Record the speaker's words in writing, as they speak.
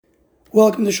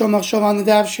Welcome to Shomach Shov on the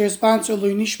Daf Shir sponsor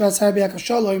Lui Nishmas Harbiak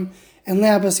Shalom and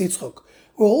Leah Bas Yitzchok.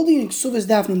 We're holding Ksuvas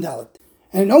Daf Dalet.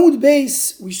 And in Omud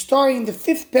Beis, we're starting the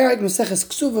fifth parak Maseches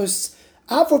Ksuvas.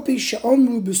 Afopi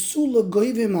she'omru besula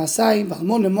goyvim asayim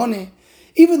v'almone mone.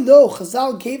 Even though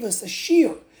Chazal gave us a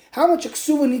shir, how much a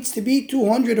ksuva needs to be,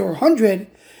 200 or 100,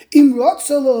 im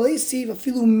rotza lo leisiv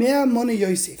afilu mea mone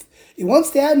yosef. He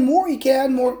wants to add more, he can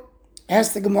add more.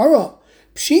 Ask the Gemara.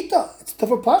 Pshita, it's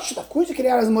tougher pashut. Of course you can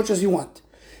add as much as you want.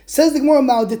 Says the Gemara,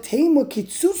 Ma'al detema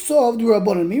kitzuso of the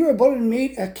Rabbanon. Me Rabbanon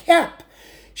made a cap.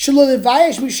 Shelo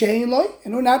levayesh mishein loy,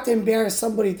 in order not to embarrass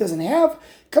somebody who doesn't have.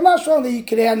 Come out strong that you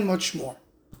can add much more.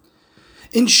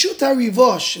 In Shuta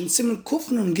Rivosh, in Simon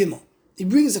Kufnun Gimel, he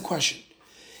brings a question.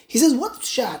 He says, what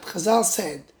pshat Chazal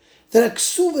said that a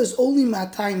ksuva is only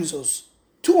 200 zuz,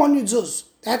 200 zuz.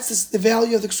 That's the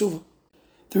value of the ksuva.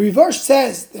 The Rivosh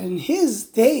says that in his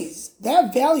days,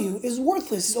 that value is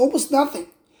worthless. It's almost nothing.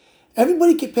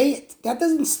 Everybody can pay it. That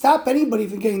doesn't stop anybody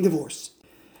from getting divorced.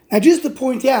 Now, just to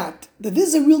point out that this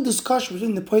is a real discussion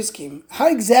between the poskim, how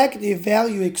exactly they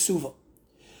value a ksuva.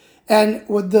 And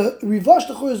what the Rivosh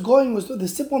is going was the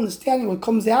simple understanding, what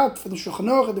comes out from the Shulchan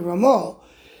Aruch and the Ramah,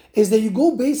 is that you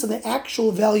go based on the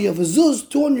actual value of a zuz,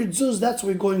 200 zuz, that's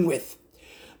what we're going with.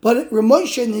 But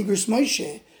Ramoshe and Nigris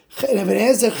Moshe,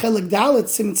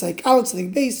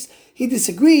 he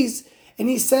disagrees, and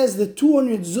he says the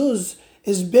 200 zuz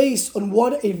is based on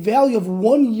what a value of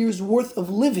 1 year's worth of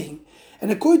living. And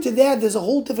according to that, there's a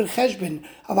whole different cheshbon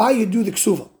of how you do the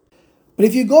ksuva. But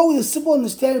if you go with a simple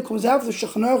understanding that comes out of the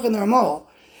Shulchan Aruch and the Ramah,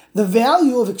 the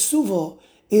value of a ksuva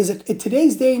is, in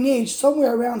today's day and age,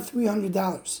 somewhere around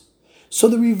 $300. So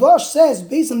the Rivosh says,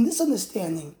 based on this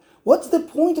understanding, what's the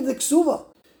point of the ksuva?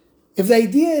 If the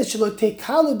idea is should not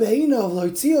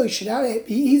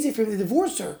be easy for him to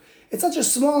divorce her, it's such a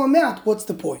small amount, what's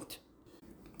the point?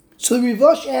 So the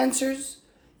Rivosh answers,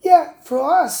 yeah, for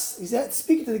us, he's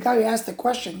speaking to the guy who asked the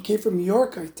question, came from New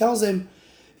York, he tells him,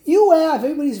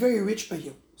 everybody's very rich by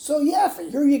you. So yeah, for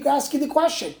you're asking the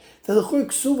question, that the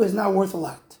ksuva is not worth a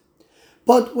lot.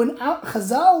 But when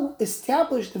Chazal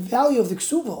established the value of the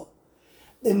ksuva,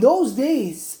 in those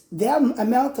days, that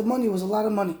amount of money was a lot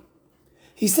of money.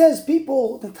 He says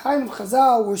people at the time of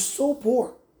Chazal were so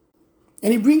poor.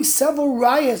 And he brings several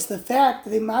riots, the fact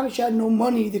that they mamish had no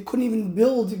money, they couldn't even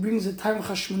build. He brings the time of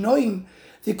Hashmonoim,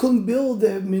 they couldn't build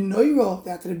the menorah,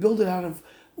 they had to build it out of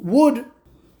wood.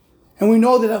 And we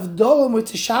know that Avdolim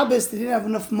with the Shabbos, they didn't have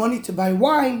enough money to buy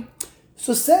wine.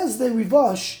 So says the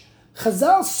Rivosh,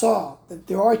 Chazal saw that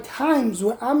there are times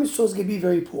where Am Yisrael is going to be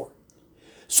very poor.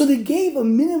 So they gave a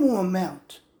minimum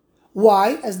amount.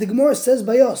 Why? As the Gemara says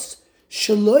by us,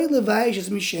 we didn't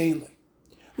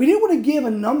want to give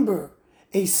a number,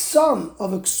 a sum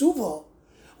of a ksuva,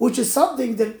 which is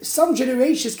something that some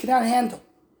generations cannot handle.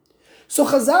 So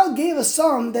Chazal gave a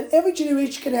sum that every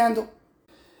generation can handle.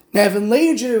 Now, if in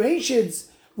later generations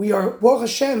we are, Baruch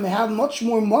Hashem, have much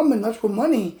more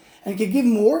money, and can give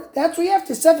more, that's what you have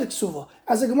to set the ksuva.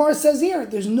 As the Gemara says here,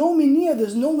 there's no miniyah,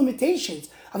 there's no limitations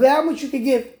of how much you can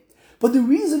give. But the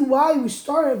reason why we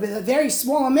started with a very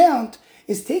small amount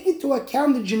is take into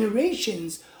account the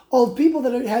generations of people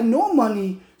that had no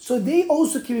money, so they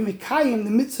also can be mekayim the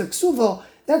mitzvah ksuva.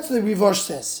 That's what the Rivosh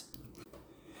says.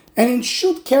 And in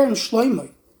Shut Keren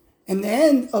Shloimeh, in the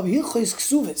end of Hilchos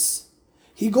Ksuvas,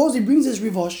 he brings his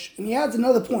Rivosh, and he adds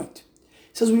another point.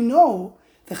 He says, we know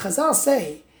that Chazal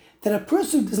say that a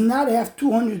person who does not have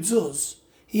 200 zuz,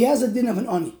 he has a din of an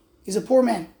ani. He's a poor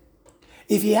man.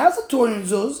 If he has a 200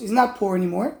 zuz, he's not poor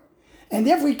anymore, and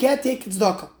therefore he can't take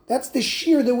tzedakah. That's the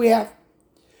shear that we have.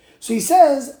 So he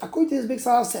says, according to this big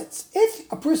Salah sets, if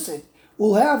a person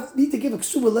will need to give a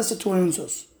ksuba less than 200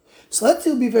 zuz, so let's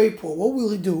say he'll be very poor, what will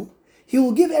he do? He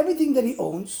will give everything that he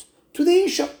owns to the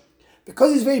Isha.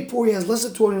 Because he's very poor, he has less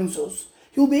than 200 zuz,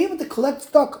 he will be able to collect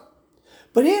tzedakah.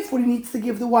 But if what he needs to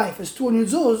give the wife is 200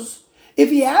 zuz, if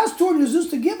he has 200 zuz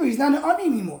to give her, he's not an ani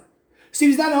anymore. So if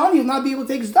he's not an ani, he'll not be able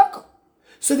to take tzedakah.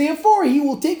 So therefore, he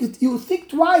will think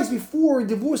twice before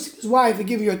divorcing his wife and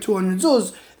giving her 200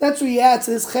 zuz. That's what he adds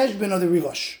to this cheshbon of the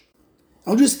Rivosh.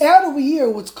 I'll just add over here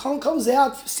what comes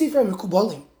out for Sifra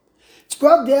Mekubalim. It's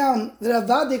brought down that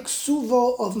Avadek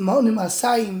Ksuva of Monim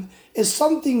Asayim is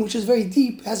something which is very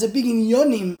deep, has a big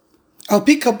inyonim. Al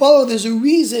Pi Kabbalah, there's a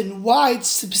reason why it's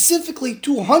specifically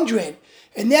 200,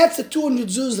 and that's the 200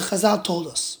 zuz the Chazal told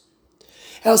us.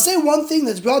 And I'll say one thing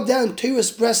that's brought down in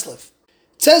Teres Breslev.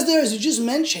 It says there, as you just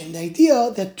mentioned, the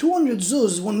idea that 200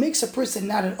 zuz, one makes a person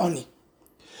not an ani.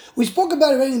 We spoke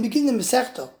about it already in the beginning of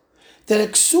Masechta, that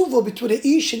a ksuva between a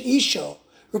ish and isha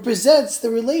represents the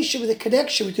relation with the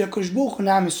connection between HaKadosh Baruch Hu and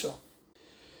Am Yisrael.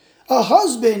 A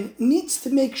husband needs to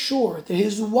make sure that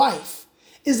his wife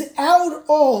is out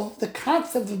of the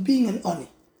concept of being an ani.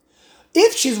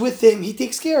 If she's with him, he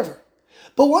takes care of her.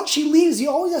 But once she leaves, he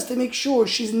always has to make sure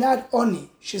she's not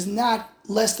ani. She's not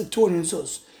less than 200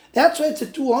 zuz. That's why it's a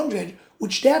 200,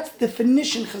 which that's the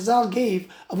definition Chazal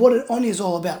gave of what an ani is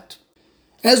all about.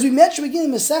 And as we mentioned again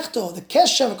in Masechta, the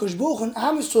Keshav, HaKadosh Baruch Hu, and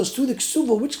Am Yisrael is through the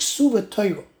Ksuva. Which Ksuva?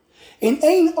 Torah. In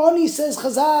Ein Ani says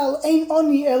Chazal, Ein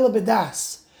Ani Ela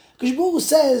B'das. HaKadosh Baruch Hu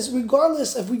says,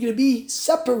 regardless if we're going to be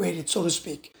separated, so to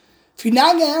speak, if you're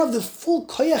not going to have the full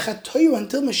Koyach HaTorah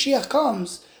until Mashiach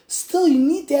comes, still you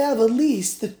need to have at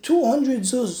least the 200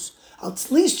 zuz.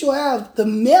 At least you have the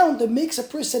amount that makes a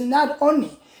person not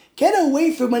Ani. Get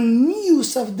away from a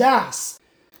nius of das.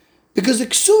 Because the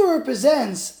Ksura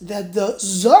represents that the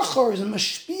Zachar is a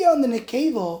mashpia on the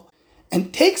Nekeva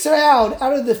and takes her out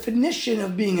of the definition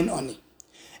of being an Ani.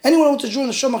 Anyone who wants to join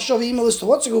the Shomachshava email list to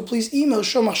WhatsApp, please email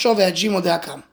shomachshava@gmail.com.